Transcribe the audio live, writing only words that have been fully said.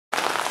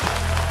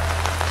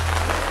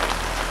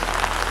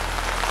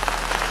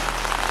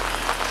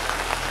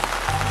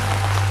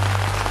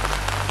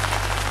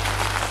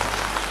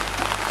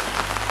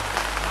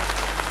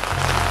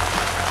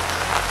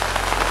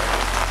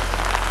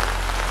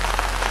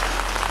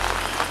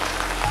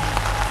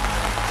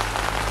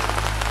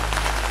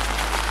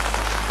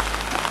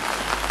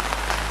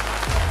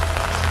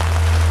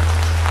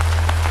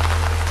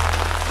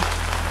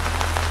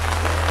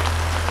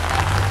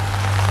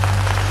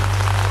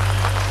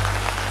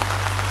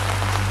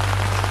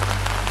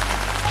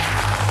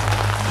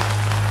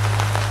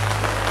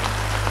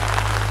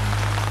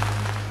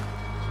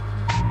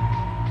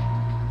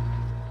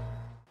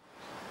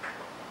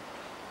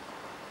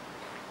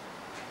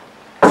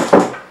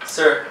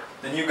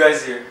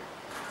guys here.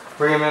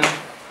 Bring him in.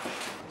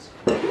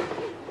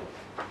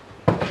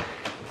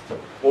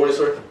 Morning,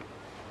 sir.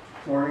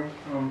 Morning.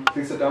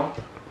 Please sit down.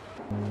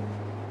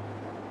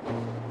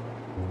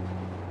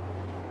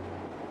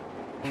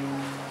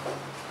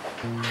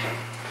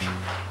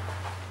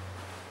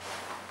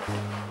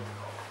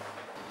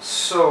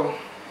 So,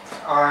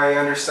 I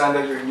understand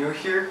that you're new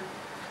here,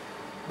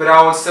 but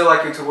I would still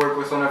like you to work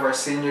with one of our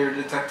senior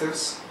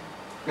detectives.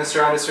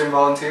 Mr. Anderson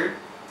volunteered,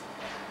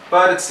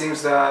 but it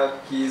seems that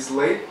he's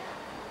late,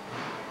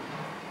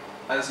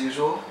 as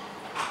usual.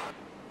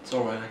 It's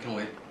alright, I can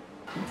wait.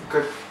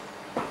 Good.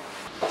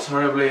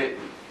 Sorry I'm late.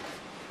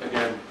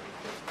 Again.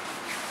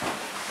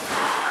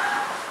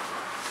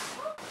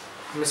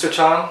 Mr.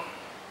 Chan,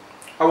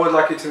 I would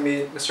like you to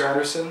meet Mr.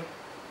 Anderson.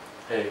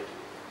 Hey.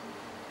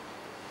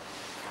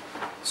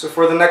 So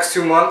for the next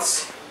 2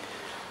 months,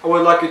 I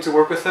would like you to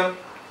work with him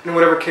in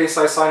whatever case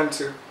I assign him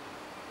to.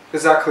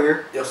 Is that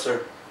clear? Yes,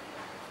 sir.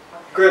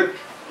 Good.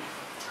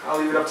 I'll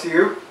leave it up to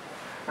you.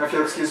 And if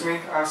you'll excuse me,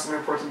 I have some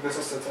important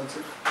business to attend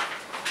to.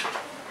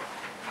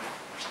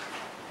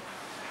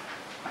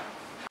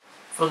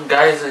 Fun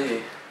guys,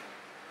 eh?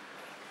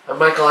 I'm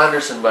Michael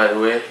Anderson, by the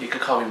way. You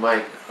could call me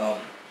Mike.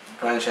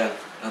 Brian Chan.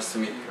 Nice to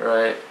meet you.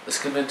 Right.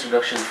 Let's give an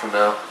introduction for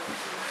now.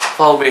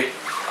 Follow me.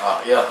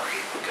 Yeah.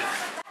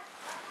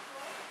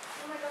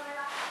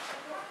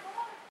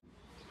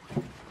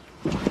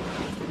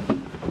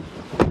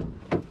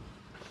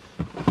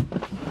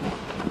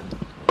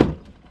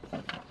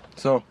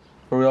 So,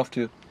 where are we off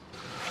to?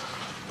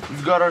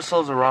 We've got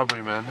ourselves a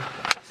robbery, man.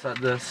 It's at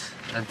this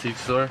antique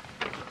store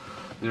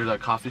near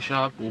that coffee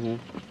shop. Mm-hmm.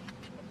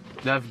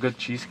 They have good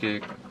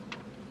cheesecake.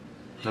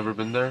 Never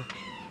been there?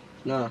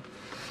 Nah.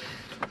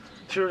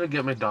 Sure to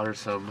get my daughter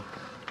some.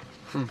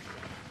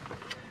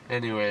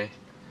 Anyway,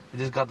 I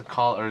just got the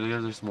call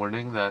earlier this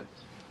morning that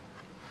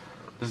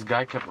this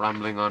guy kept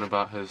rambling on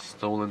about his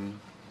stolen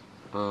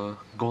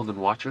golden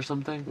watch or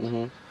something.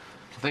 Mm-hmm.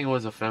 I think it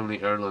was a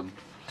family heirloom.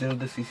 Didn't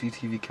the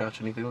CCTV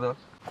catch anything of that?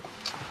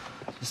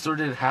 The store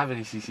didn't have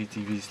any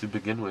CCTVs to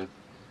begin with.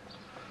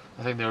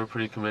 I think they were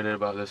pretty committed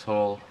about this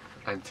whole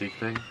antique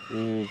thing.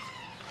 Mm.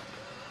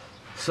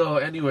 So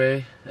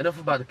anyway, enough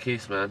about the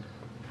case, man.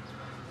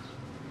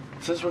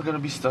 Since we're gonna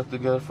be stuck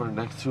together for the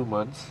next 2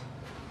 months,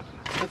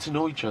 let's get to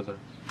know each other.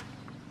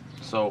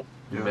 So,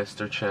 Yeah.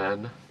 Mr.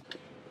 Chan,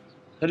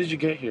 how did you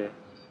get here?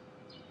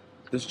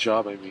 This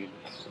job, I mean.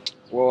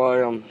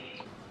 Well,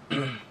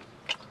 I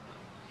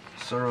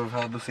sort of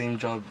had the same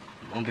job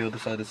on the other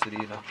side of the city,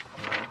 you know.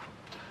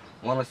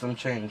 Wanted some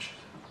change,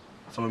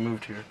 so I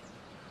moved here.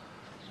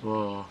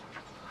 Whoa,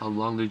 how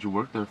long did you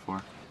work there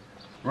for?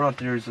 Around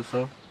 3 years or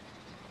so.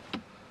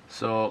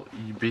 So,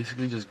 you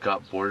basically just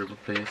got bored of the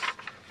place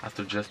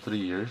after just 3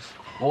 years?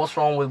 Well, what's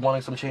wrong with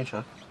wanting some change,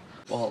 huh?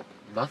 Well,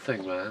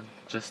 nothing, man.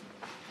 Just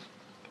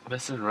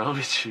messing around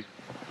with you.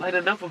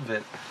 Lighten up a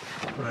bit.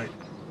 Right.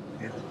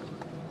 Yeah.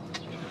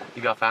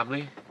 You got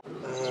family?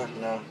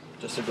 No,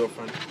 just a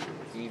girlfriend.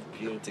 We've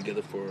been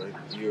together for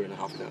a year and a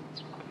half now.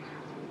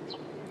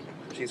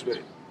 She's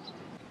great.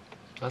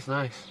 That's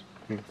nice.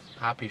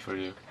 Happy for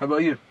you. How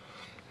about you?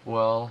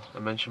 Well, I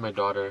mentioned my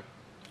daughter.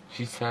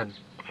 She's 10.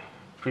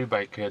 Pretty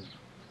bright kid.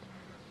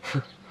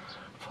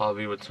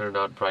 Probably would turn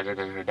out brighter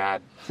than her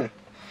dad. Do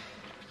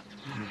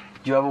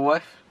you have a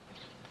wife?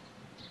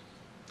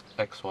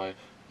 Ex-wife.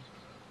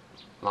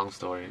 Long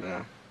story.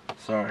 Yeah.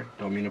 Sorry,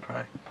 don't mean to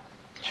pry.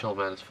 Chill,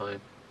 man, it's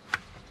fine.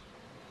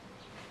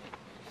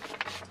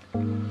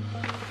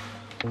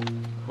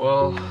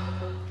 Well,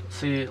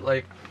 see,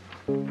 like,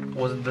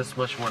 wasn't this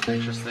much more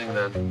interesting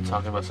than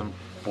talking about some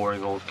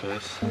boring old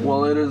case?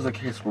 Well, it is a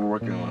case we're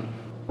working on.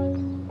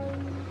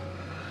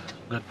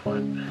 Good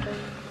point.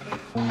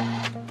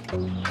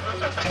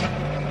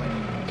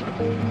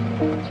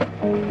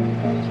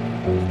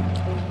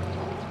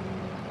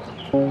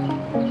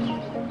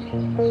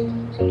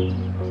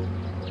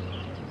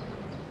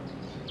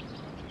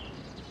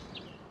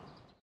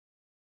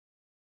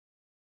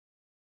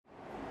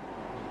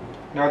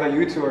 Now that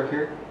you two are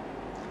here,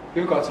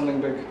 we've got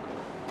something big.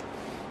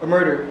 A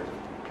murder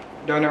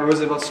down at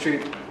Roosevelt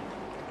Street.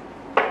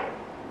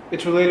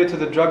 It's related to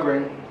the drug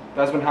ring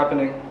that's been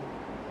happening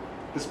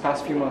this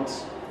past few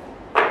months.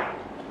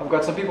 I've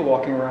got some people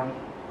walking around,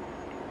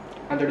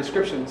 and their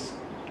descriptions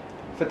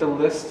fit the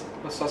list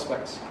of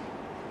suspects,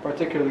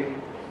 particularly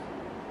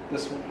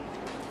this one.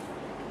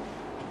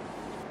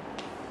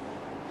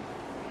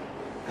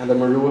 And the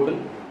murder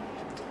weapon?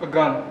 A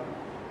gun.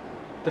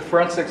 The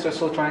forensics are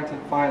still trying to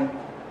find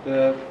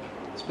the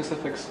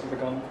specifics of the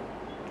gun.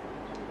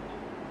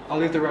 I'll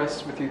leave the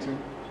rest with you two.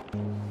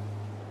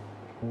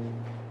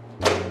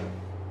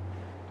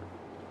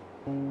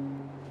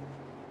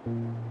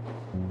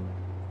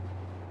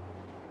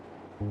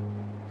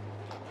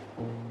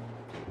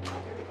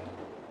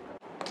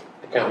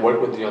 I can't work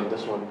with you on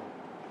this one.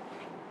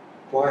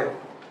 Why?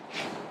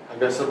 I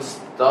got some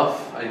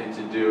stuff I need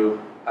to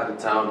do out of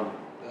town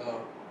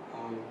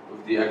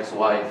with the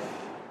ex-wife.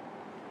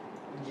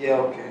 Yeah,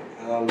 okay.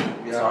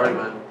 Sorry,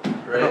 man.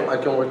 Right? I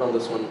can work on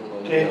this one.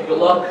 Okay, good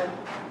luck.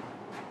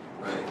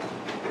 Right.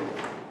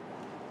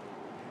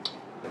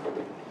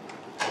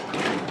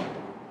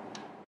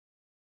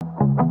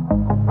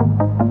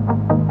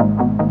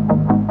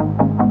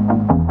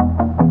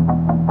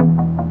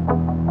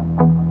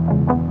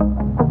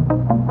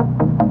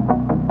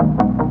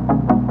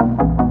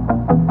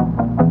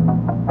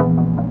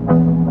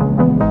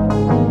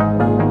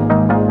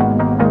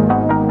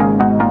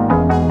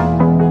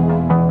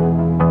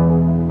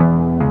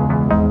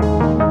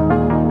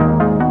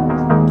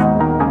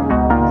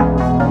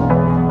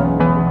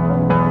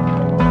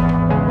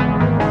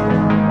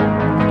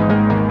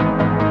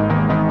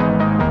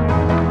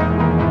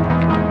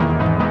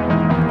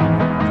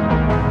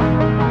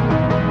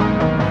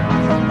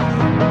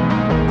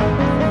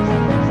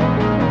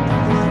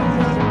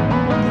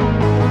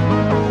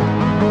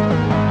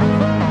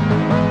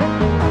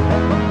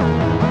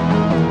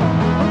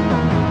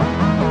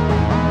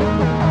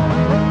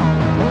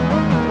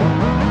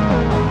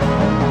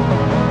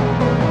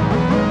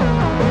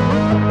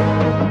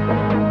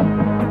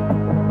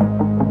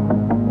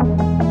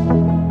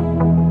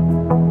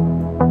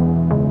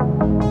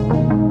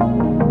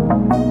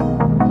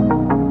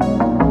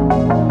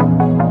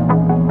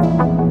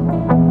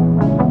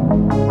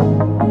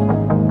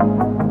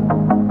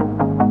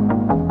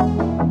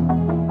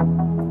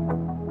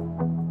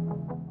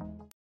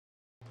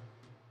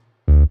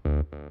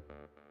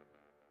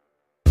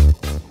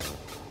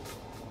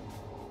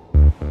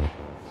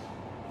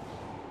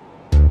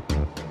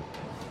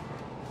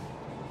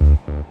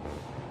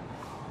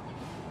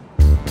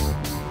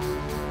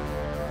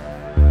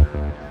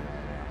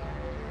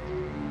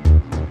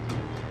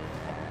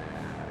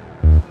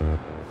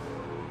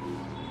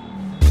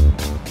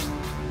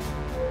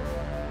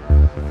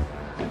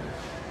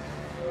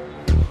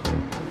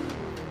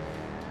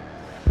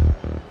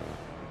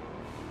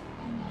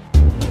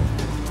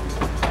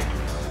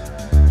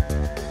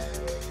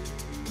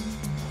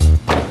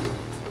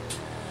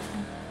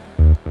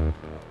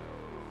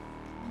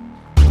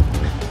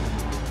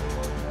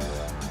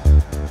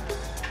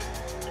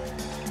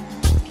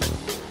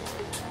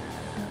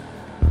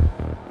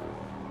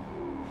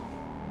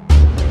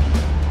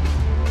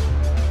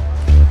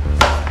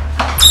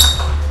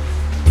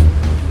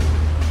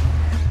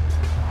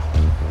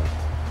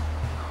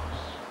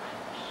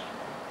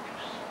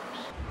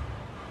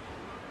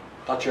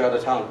 Thought you were out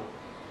of town.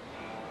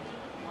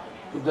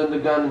 Put down the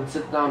gun and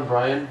sit down,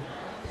 Brian.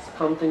 Let's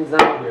calm things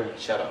down here.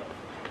 Shut up.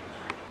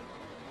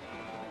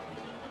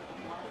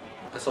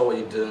 I saw what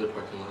you did in the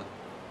parking lot.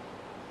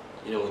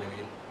 You know what I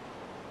mean.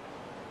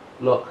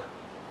 Look,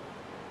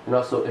 you're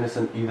not so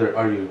innocent either,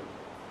 are you?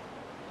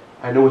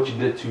 I know what you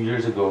did 2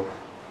 years ago.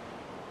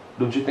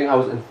 Don't you think I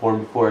was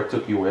informed before I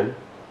took you in?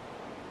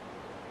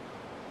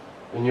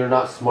 And you're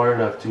not smart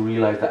enough to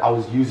realize that I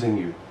was using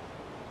you.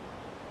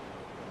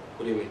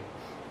 What do you mean?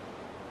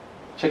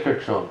 Check your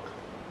trunk.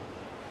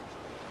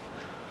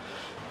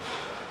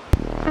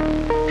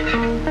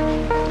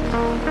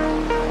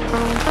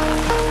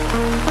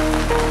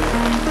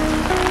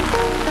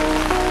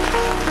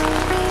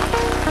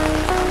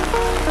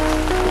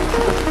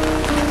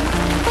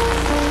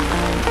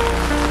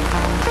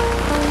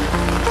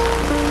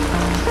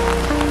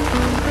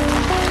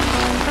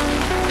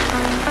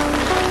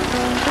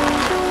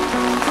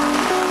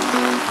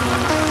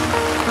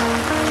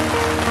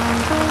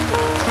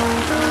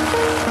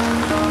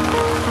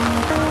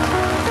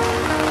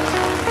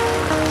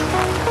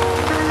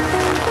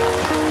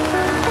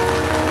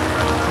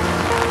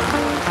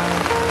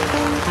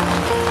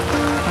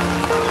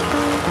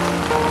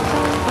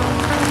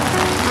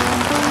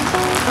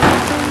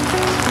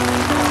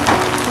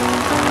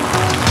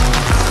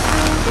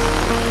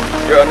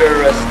 You're under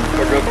arrest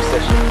for drug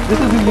possession. This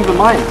isn't even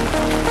mine.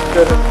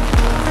 Good.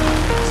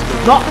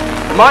 Not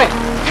mine.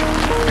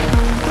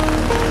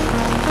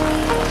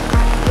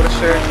 What a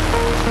shame.